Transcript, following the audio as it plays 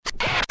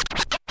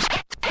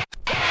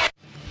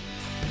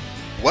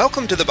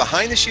Welcome to the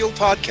Behind the Shield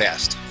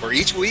podcast, where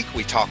each week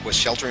we talk with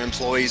shelter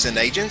employees and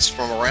agents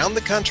from around the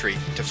country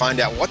to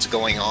find out what's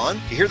going on,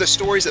 to hear the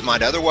stories that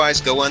might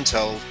otherwise go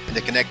untold, and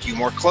to connect you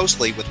more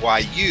closely with why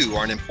you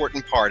are an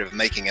important part of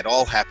making it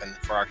all happen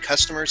for our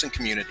customers and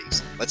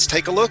communities. Let's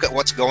take a look at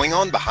what's going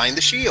on behind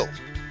the shield.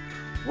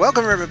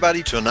 Welcome,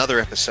 everybody, to another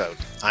episode.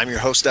 I'm your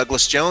host,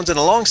 Douglas Jones, and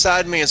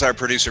alongside me is our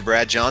producer,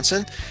 Brad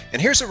Johnson,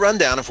 and here's a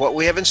rundown of what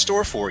we have in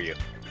store for you.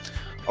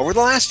 Over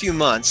the last few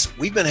months,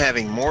 we've been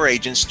having more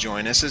agents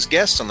join us as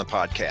guests on the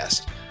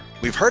podcast.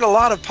 We've heard a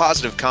lot of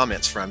positive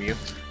comments from you,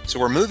 so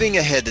we're moving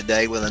ahead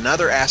today with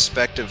another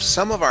aspect of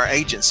some of our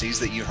agencies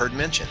that you heard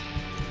mentioned.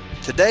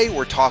 Today,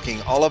 we're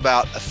talking all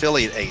about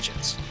affiliate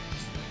agents.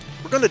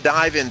 We're going to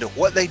dive into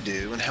what they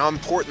do and how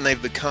important they've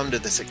become to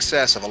the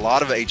success of a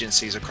lot of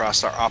agencies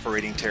across our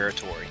operating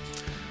territory.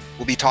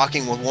 We'll be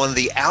talking with one of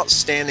the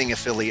outstanding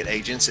affiliate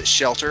agents at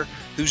Shelter,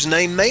 whose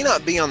name may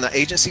not be on the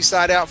agency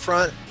side out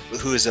front, but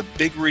who is a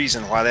big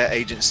reason why that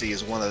agency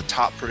is one of the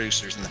top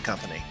producers in the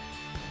company.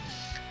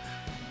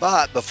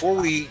 But before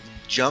we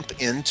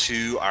jump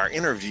into our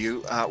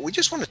interview, we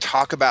just want to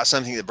talk about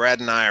something that Brad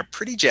and I are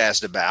pretty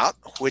jazzed about,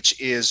 which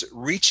is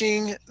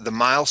reaching the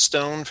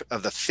milestone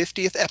of the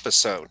 50th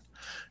episode,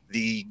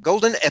 the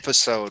golden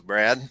episode,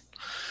 Brad.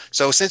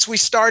 So since we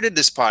started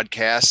this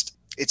podcast,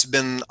 it's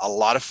been a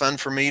lot of fun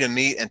for me to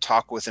meet and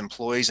talk with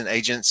employees and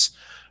agents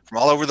from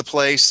all over the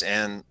place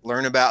and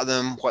learn about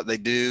them, what they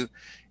do,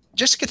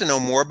 just to get to know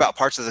more about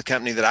parts of the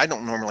company that I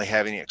don't normally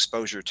have any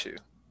exposure to.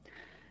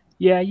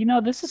 Yeah,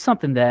 this is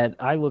something that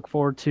I look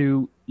forward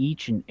to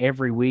each and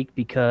every week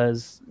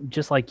because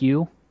just like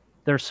you,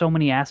 there's so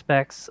many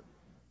aspects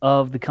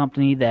of the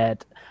company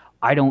that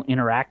I don't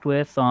interact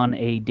with on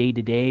a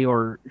day-to-day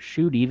or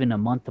even a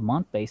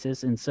month-to-month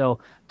basis. And so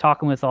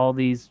talking with all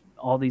these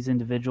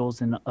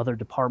individuals in other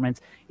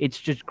departments, it's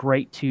just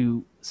great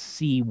to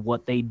see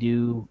what they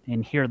do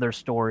and hear their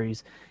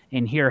stories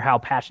and hear how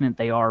passionate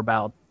they are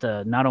about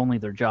not only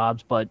their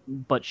jobs, but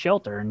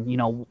Shelter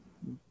and,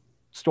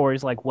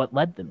 stories like what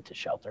led them to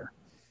Shelter.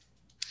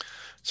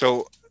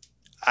 So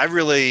I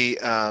really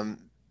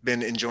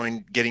been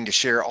enjoying getting to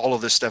share all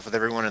of this stuff with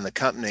everyone in the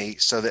company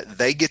so that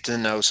they get to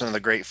know some of the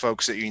great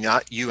folks that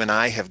you and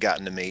I have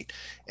gotten to meet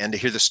and to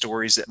hear the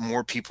stories that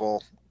more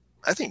people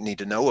I think need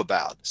to know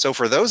about. So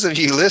for those of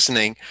you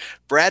listening,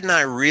 Brad and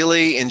I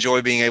really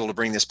enjoy being able to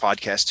bring this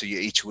podcast to you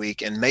each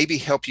week and maybe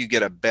help you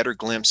get a better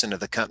glimpse into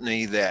the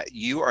company that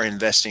you are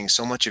investing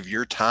so much of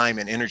your time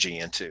and energy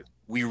into.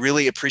 We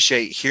really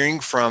appreciate hearing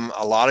from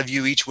a lot of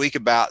you each week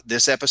about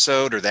this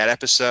episode or that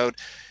episode.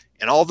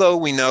 And although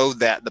we know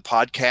that the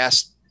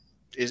podcast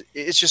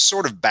it's just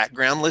sort of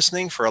background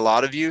listening for a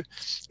lot of you,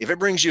 if it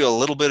brings you a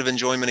little bit of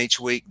enjoyment each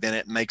week, then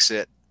it makes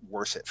it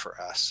worth it for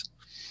us.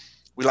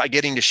 We like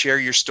getting to share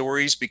your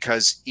stories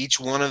because each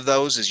one of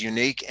those is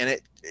unique and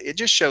it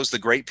just shows the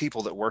great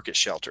people that work at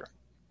Shelter.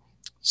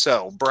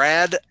 So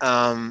Brad,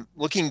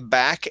 looking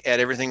back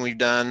at everything we've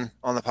done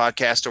on the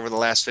podcast over the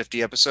last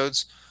 50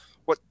 episodes,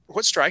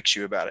 what strikes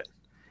you about it?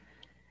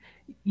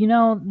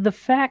 The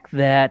fact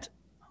that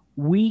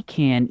we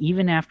can,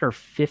 even after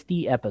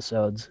 50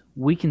 episodes,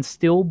 we can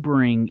still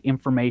bring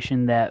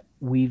information that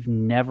we've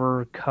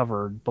never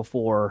covered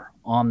before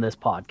on this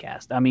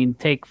podcast. I mean,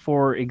 take,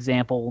 for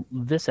example,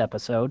 this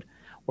episode,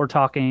 we're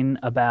talking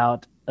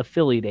about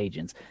affiliate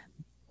agents.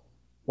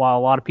 While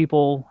a lot of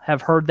people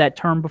have heard that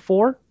term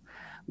before,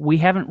 we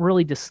haven't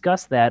really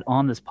discussed that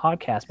on this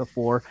podcast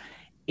before.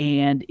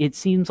 And it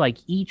seems like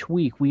each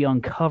week we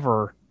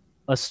uncover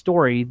a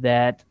story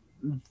that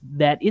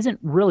isn't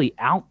really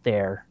out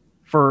there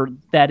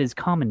that is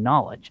common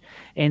knowledge.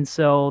 And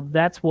so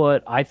that's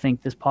what I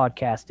think this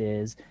podcast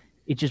is.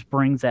 It just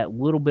brings that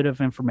little bit of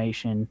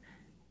information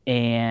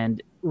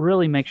and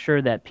really make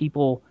sure that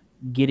people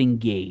get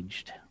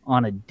engaged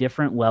on a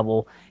different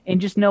level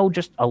and just know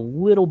just a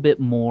little bit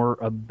more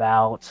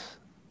about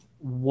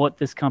what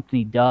this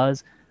company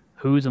does,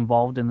 who's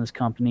involved in this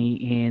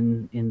company,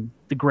 and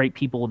the great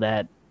people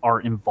that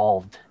are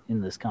involved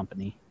in this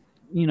company.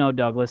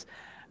 Douglas,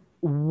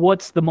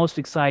 what's the most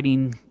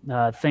exciting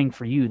thing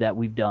for you that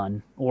we've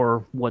done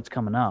or what's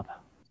coming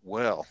up?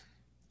 Well,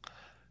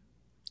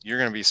 you're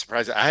going to be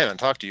surprised. I haven't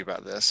talked to you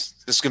about this.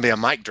 This is going to be a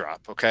mic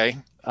drop, okay?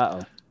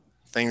 Uh-oh.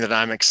 Thing that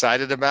I'm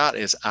excited about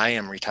is I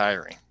am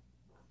retiring.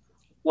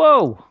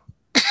 Whoa.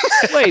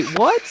 Wait,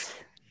 what?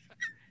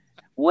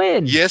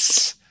 When?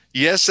 Yes,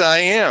 I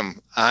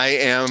am. I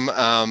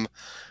am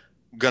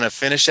going to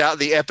finish out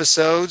the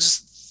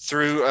episodes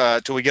through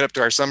till we get up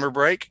to our summer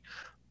break.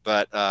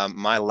 But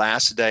my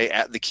last day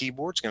at the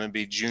keyboard is going to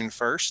be June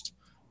 1st.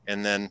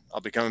 And then I'll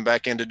be coming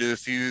back in to do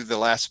the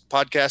last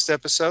podcast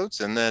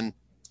episodes. And then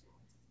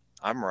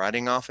I'm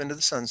riding off into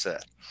the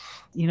sunset.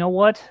 You know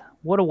what?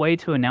 What a way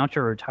to announce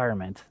your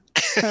retirement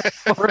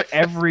for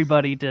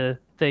everybody to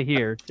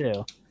hear,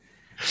 too.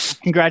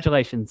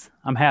 Congratulations.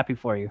 I'm happy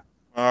for you.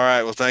 All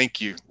right. Well,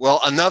 thank you.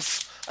 Well,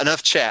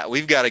 enough chat.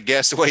 We've got a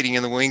guest waiting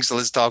in the wings, so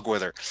let's talk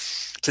with her.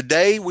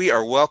 Today, we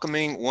are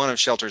welcoming one of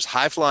Shelter's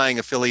high-flying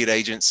affiliate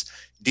agents,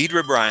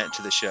 Deidre Bryant,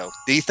 to the show.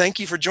 Dee, thank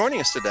you for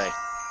joining us today.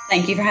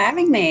 Thank you for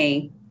having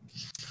me.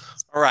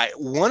 All right.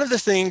 One of the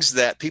things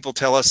that people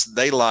tell us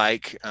they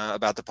like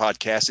about the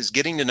podcast is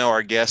getting to know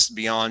our guests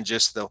beyond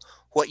just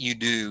what you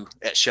do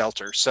at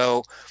Shelter.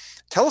 So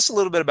tell us a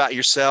little bit about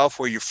yourself,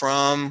 where you're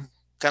from,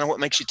 kind of what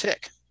makes you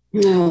tick.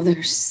 No,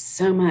 there's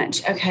so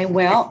much. Okay,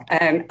 well,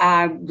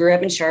 I grew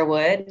up in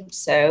Sherwood,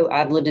 so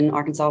I've lived in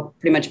Arkansas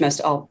pretty much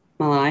most all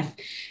my life.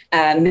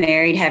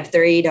 Married, have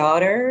 3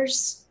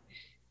 daughters,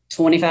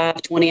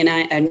 25, 20,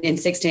 and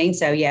 16.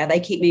 So yeah, they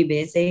keep me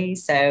busy.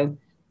 So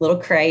a little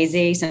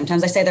crazy.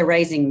 Sometimes I say they're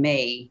raising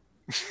me,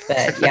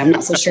 but yeah, I'm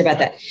not so sure about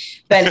that.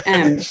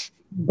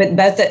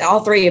 But all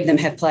 3 of them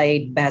have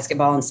played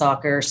basketball and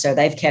soccer, so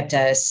they've kept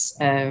us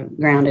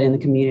grounded in the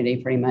community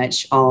pretty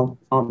much all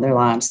their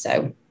lives.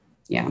 So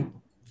yeah.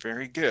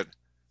 Very good.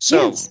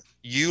 So yes.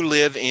 You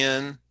live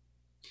in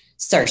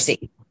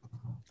Searcy.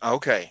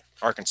 Okay.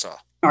 Arkansas.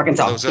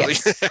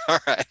 Yes. All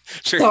right.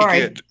 Very Sorry.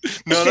 Good.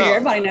 No.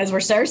 Everybody knows where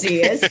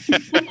Searcy is.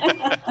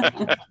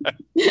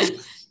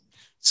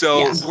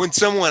 So when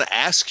someone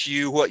asks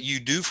you what you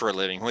do for a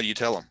living, what do you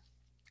tell them?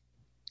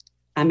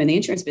 I'm in the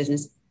insurance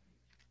business.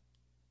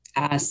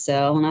 I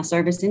sell and I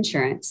service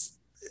insurance.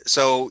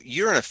 So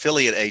you're an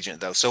affiliate agent,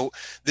 though. So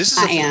this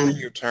is a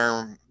familiar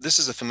term. This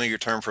is a familiar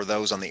term for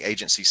those on the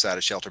agency side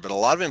of Shelter, but a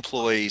lot of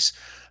employees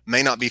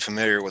may not be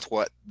familiar with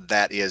what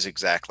that is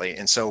exactly.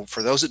 And so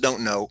for those that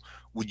don't know,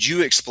 would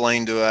you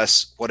explain to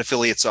us what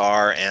affiliates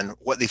are and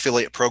what the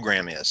affiliate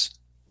program is?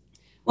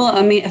 Well,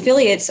 I mean,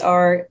 affiliates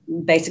are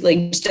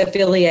basically just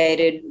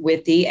affiliated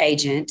with the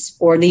agent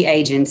or the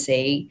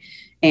agency.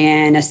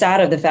 And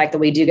aside of the fact that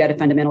we do go to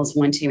fundamentals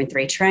 1, 2, and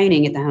 3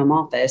 training at the home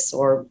office,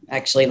 or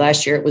actually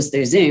last year it was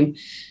through Zoom,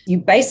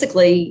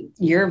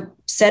 you're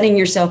setting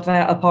yourself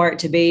apart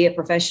to be a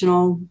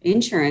professional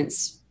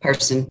insurance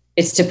person.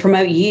 It's to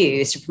promote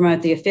you, it's to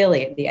promote the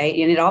affiliate, and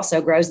it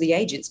also grows the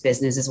agent's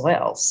business as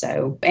well.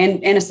 So,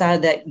 and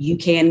aside that, you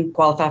can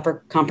qualify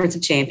for Conference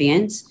of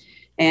Champions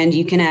and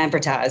you can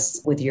advertise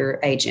with your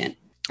agent.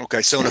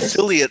 Okay. So an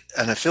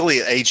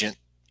affiliate agent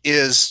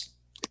is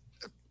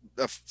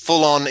a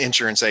full-on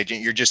insurance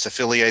agent. You're just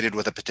affiliated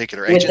with a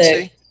particular agency?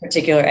 With a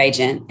particular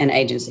agent and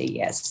agency,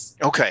 yes.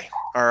 Okay.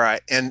 All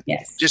right. And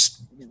yes.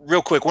 Just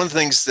real quick, one of the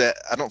things that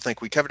I don't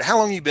think we covered, how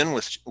long have you been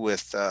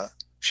with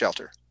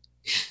Shelter?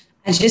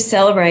 I just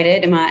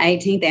celebrated my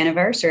 18th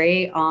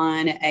anniversary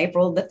on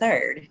April the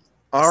 3rd.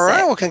 All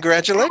right. Well,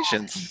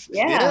 congratulations.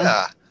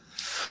 Yeah.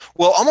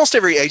 Well, almost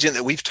every agent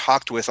that we've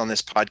talked with on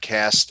this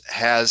podcast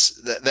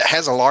that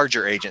has a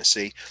larger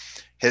agency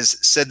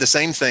has said the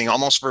same thing,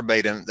 almost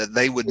verbatim, that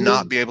they would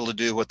not be able to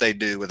do what they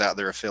do without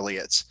their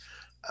affiliates.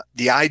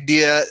 The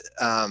idea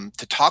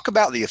to talk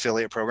about the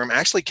affiliate program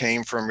actually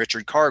came from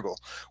Richard Cargill,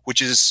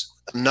 which is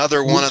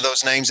another one of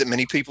those names that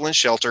many people in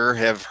Shelter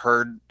have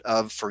heard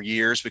of for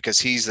years, because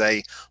he's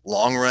a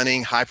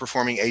long-running,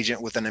 high-performing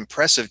agent with an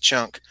impressive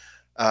chunk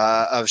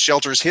of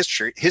Shelter's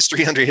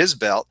history under his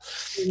belt.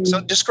 So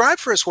describe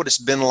for us what it's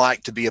been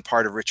like to be a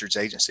part of Richard's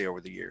agency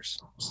over the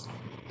years.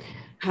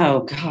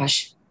 Oh,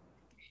 gosh.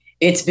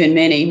 It's been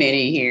many,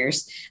 many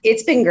years.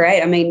 It's been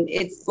great. I mean,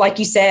 it's like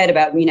you said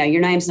about,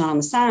 your name's not on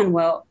the sign.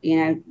 Well,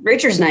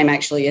 Richard's name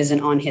actually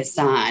isn't on his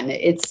sign.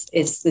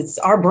 It's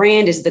our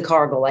brand is the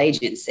Cargill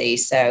Agency.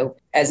 So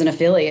as an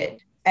affiliate,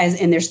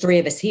 and there's 3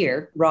 of us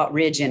here, Rott,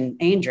 Ridge,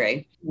 and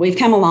Andrew, we've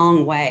come a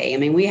long way. I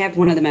mean, we have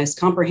one of the most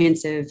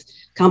comprehensive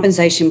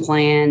compensation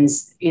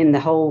plans in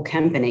the whole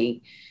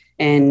company.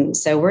 And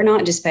so we're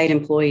not just paid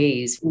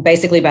employees,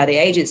 basically by the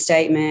agent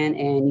statement.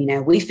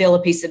 And, we fill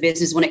a piece of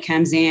business when it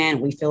comes in.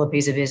 We fill a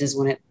piece of business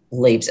when it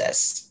leaves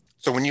us.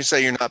 So when you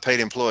say you're not paid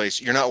employees,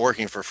 you're not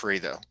working for free,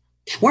 though.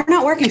 We're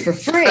not working for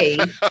free,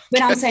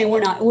 but I'm saying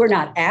we're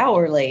not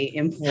hourly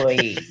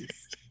employees.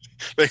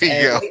 There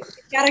you go. We've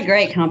got a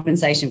great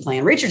compensation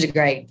plan. Richard's a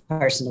great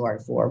person to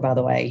work for, by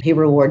the way. He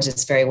rewards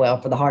us very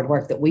well for the hard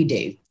work that we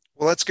do.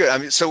 Well, that's good. I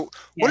mean, so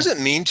what does it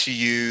mean to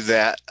you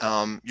that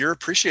you're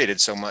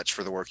appreciated so much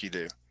for the work you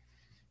do?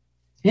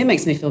 It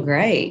makes me feel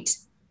great.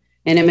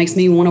 And it makes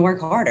me want to work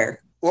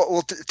harder.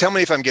 Well, tell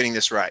me if I'm getting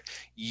this right.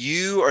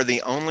 You are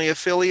the only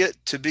affiliate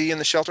to be in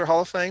the Shelter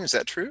Hall of Fame. Is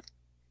that true?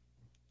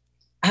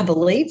 I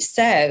believe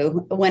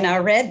so. When I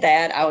read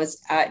that, I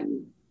was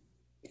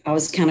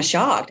kind of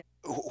shocked.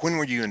 When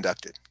were you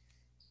inducted?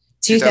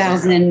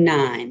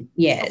 2009.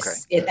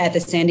 Yes. Okay. At the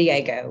San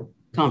Diego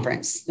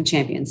Conference of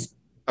Champions.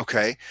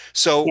 Okay.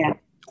 So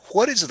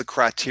what is the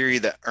criteria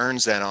that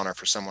earns that honor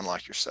for someone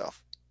like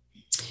yourself?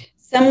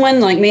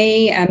 Someone like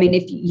me, I mean,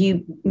 if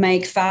you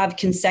make 5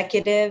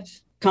 consecutive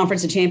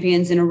Conference of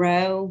Champions in a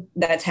row,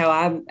 that's how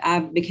I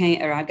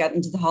got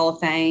into the Hall of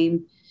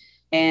Fame.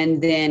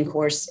 And then, of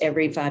course,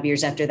 every 5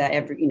 years after that,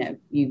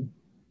 you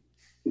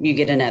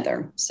get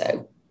another.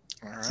 So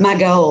my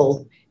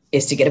goal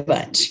is to get a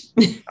bunch.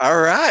 All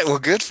right. Well,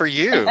 good for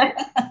you.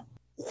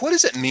 What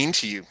does it mean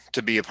to you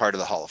to be a part of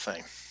the Hall of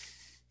Fame?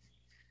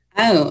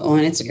 Oh, well,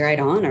 and it's a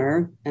great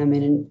honor. I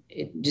mean,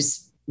 it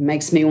just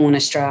makes me want to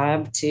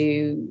strive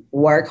to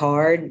work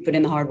hard, put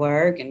in the hard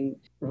work, and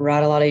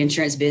write a lot of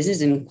insurance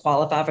business and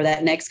qualify for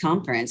that next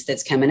conference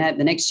that's coming up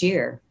the next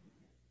year.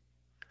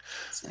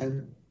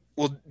 So,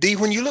 Well, Dee,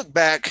 when you look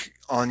back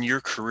on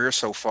your career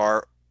so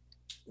far,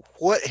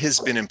 what has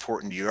been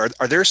important to you?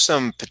 Are there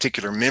some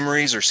particular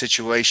memories or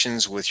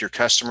situations with your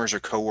customers or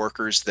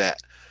coworkers that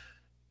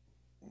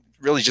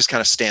really just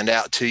kind of stand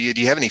out to you?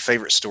 Do you have any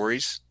favorite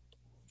stories?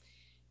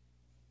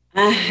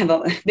 I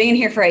have been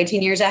here for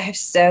 18 years. I have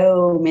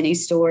so many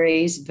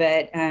stories,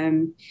 but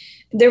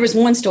there was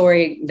one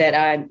story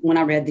that when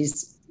I read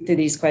through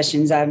these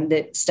questions,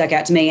 that stuck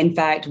out to me. In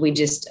fact, we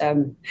just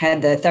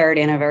had the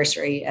 3rd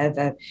anniversary of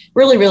a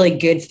really, really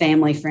good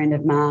family friend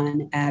of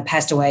mine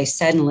passed away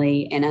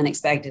suddenly and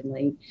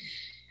unexpectedly.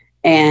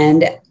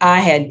 And I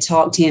had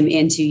talked him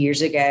into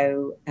years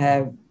ago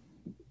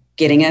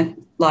getting a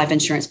life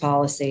insurance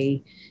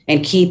policy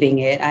and keeping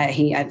it.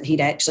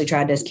 He'd actually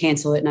tried to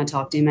cancel it, and I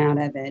talked him out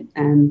of it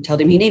and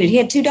told him he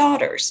had 2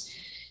 daughters.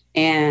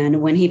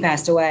 And when he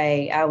passed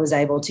away, I was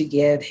able to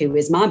give who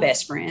is my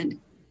best friend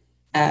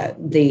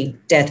the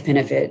death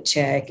benefit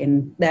check.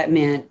 And that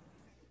meant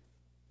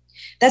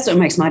that's what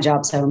makes my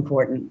job so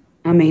important.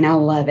 I mean, I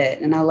love it,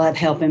 and I love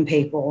helping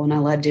people, and I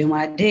love doing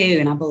what I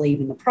do, and I believe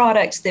in the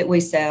products that we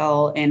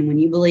sell. And when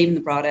you believe in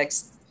the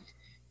products,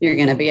 you're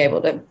going to be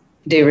able to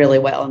do really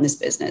well in this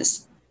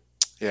business.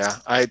 Yeah,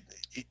 I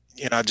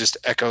just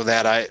echo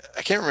that. I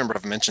can't remember if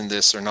I've mentioned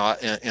this or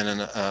not in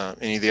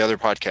any of the other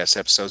podcast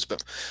episodes,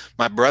 but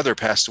my brother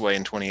passed away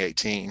in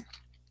 2018.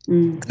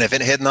 And if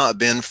it had not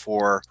been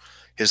for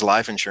his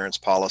life insurance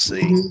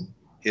policy,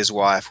 his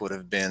wife would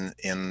have been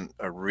in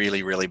a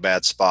really, really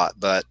bad spot.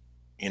 But,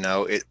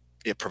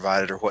 it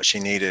provided her what she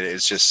needed.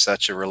 It's just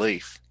such a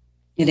relief.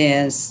 It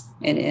is.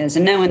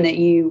 And knowing that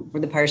you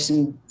were the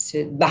person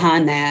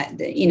behind that,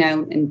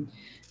 and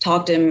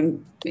talked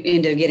him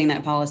into getting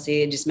that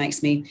policy, it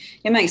makes me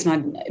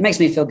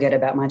feel good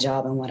about my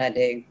job and what I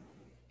do.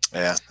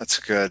 Yeah, that's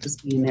good.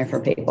 Just being there for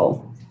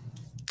people.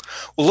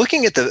 Well,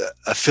 looking at the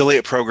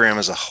affiliate program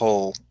as a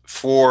whole,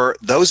 for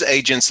those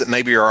agents that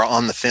maybe are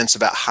on the fence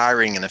about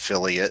hiring an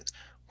affiliate,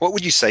 what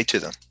would you say to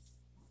them?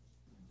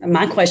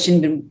 My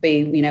question would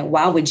be,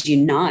 why would you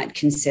not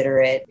consider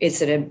it?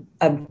 It's an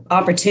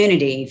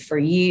opportunity for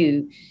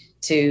you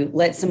to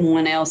let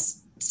someone else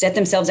set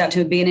themselves out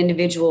to be an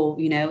individual,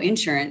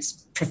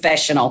 insurance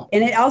professional.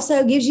 And it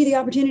also gives you the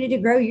opportunity to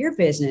grow your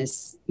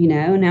business,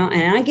 now.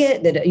 And I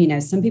get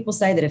that, some people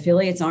say that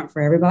affiliates aren't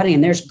for everybody,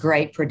 and there's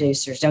great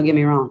producers, don't get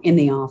me wrong, in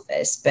the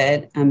office.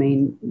 But I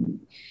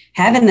mean,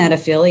 having that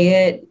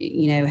affiliate,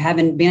 being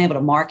able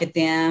to market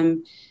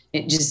them,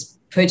 it just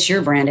puts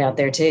your brand out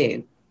there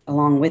too,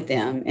 along with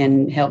them,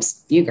 and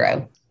helps you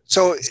grow.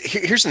 So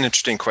here's an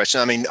interesting question.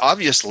 I mean,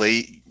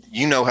 obviously,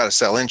 you know how to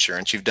sell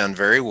insurance. You've done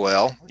very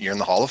well. You're in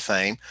the Hall of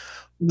Fame.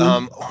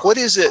 What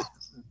is it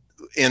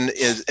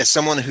as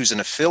someone who's an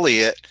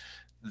affiliate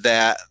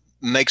that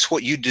makes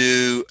what you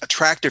do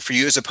attractive for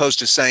you, as opposed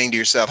to saying to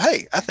yourself,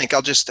 hey, I think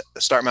I'll just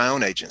start my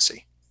own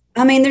agency?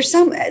 I mean,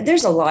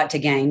 there's a lot to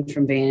gain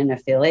from being an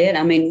affiliate.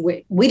 I mean,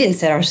 we didn't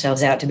set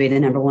ourselves out to be the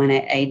number one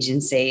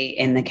agency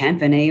in the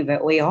company,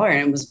 but we are.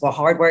 And it was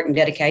hard work and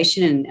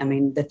dedication. And I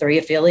mean, the 3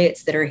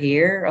 affiliates that are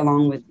here,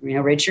 along with,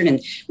 Richard,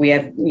 and we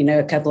have,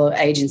 a couple of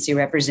agency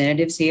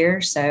representatives here.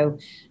 So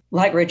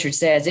like Richard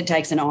says, it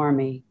takes an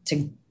army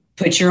to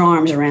put your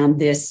arms around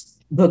this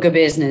book of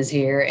business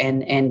here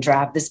and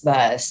drive this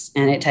bus,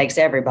 and it takes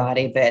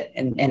everybody. But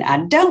and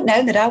I don't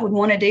know that I would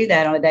want to do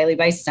that on a daily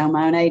basis on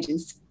my own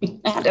agency.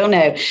 I don't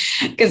know,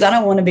 because I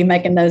don't want to be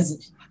making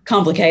those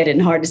complicated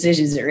and hard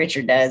decisions that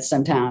Richard does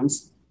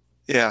sometimes.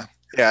 Yeah,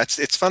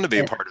 it's fun to be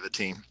a part of a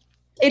team.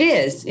 It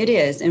is,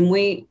 and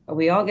we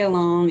all get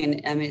along.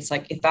 And I mean, it's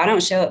like, if I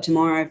don't show up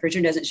tomorrow, if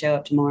Richard doesn't show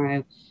up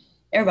tomorrow,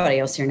 everybody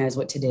else here knows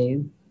what to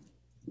do.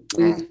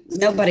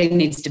 Nobody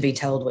needs to be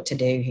told what to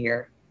do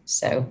here.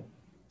 So.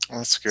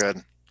 That's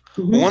good.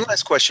 Well, one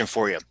last question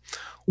for you.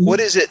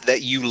 What is it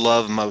that you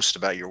love most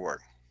about your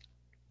work?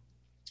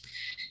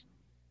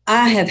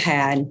 I have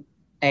had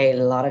a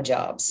lot of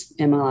jobs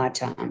in my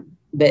lifetime,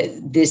 but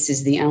this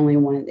is the only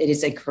one. It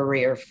is a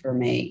career for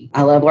me.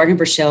 I love working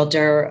for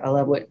Shelter. I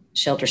love what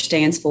Shelter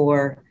stands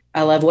for.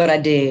 I love what I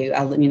do.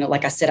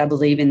 Like I said, I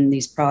believe in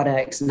these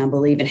products, and I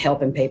believe in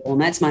helping people.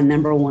 And that's my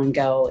number one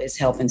goal, is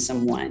helping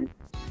someone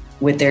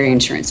with their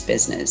insurance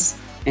business.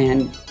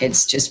 And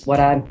it's just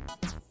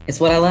it's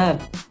what I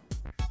love.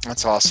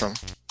 That's awesome.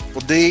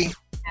 Well, Dee,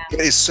 it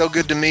is so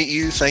good to meet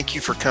you. Thank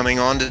you for coming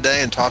on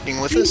today and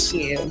talking with us.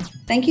 Thank you.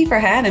 Thank you for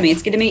having me.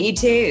 It's good to meet you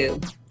too.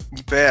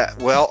 You bet.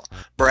 Well,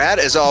 Brad,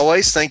 as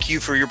always, thank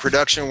you for your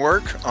production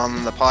work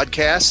on the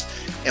podcast,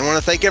 and want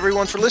to thank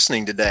everyone for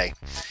listening today.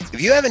 If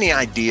you have any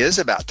ideas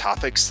about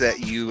topics that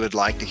you would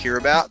like to hear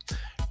about,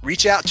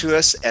 reach out to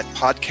us at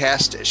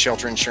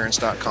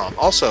podcast@shelterinsurance.com.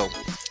 Also,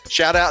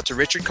 shout out to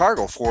Richard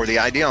Cargill for the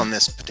idea on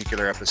this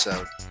particular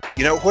episode.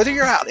 Whether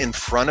you're out in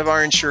front of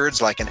our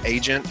insureds like an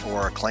agent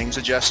or a claims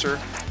adjuster,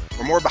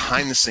 or more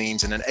behind the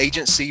scenes in an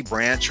agency,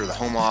 branch, or the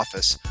home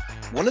office,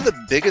 one of the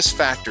biggest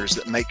factors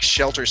that makes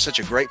Shelter such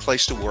a great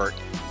place to work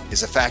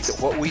is the fact that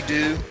what we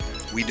do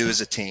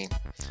as a team.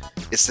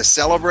 It's the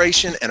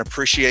celebration and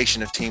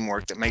appreciation of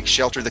teamwork that makes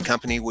Shelter the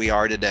company we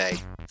are today.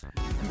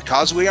 And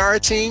because we are a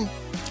team,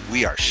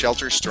 we are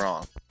Shelter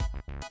Strong.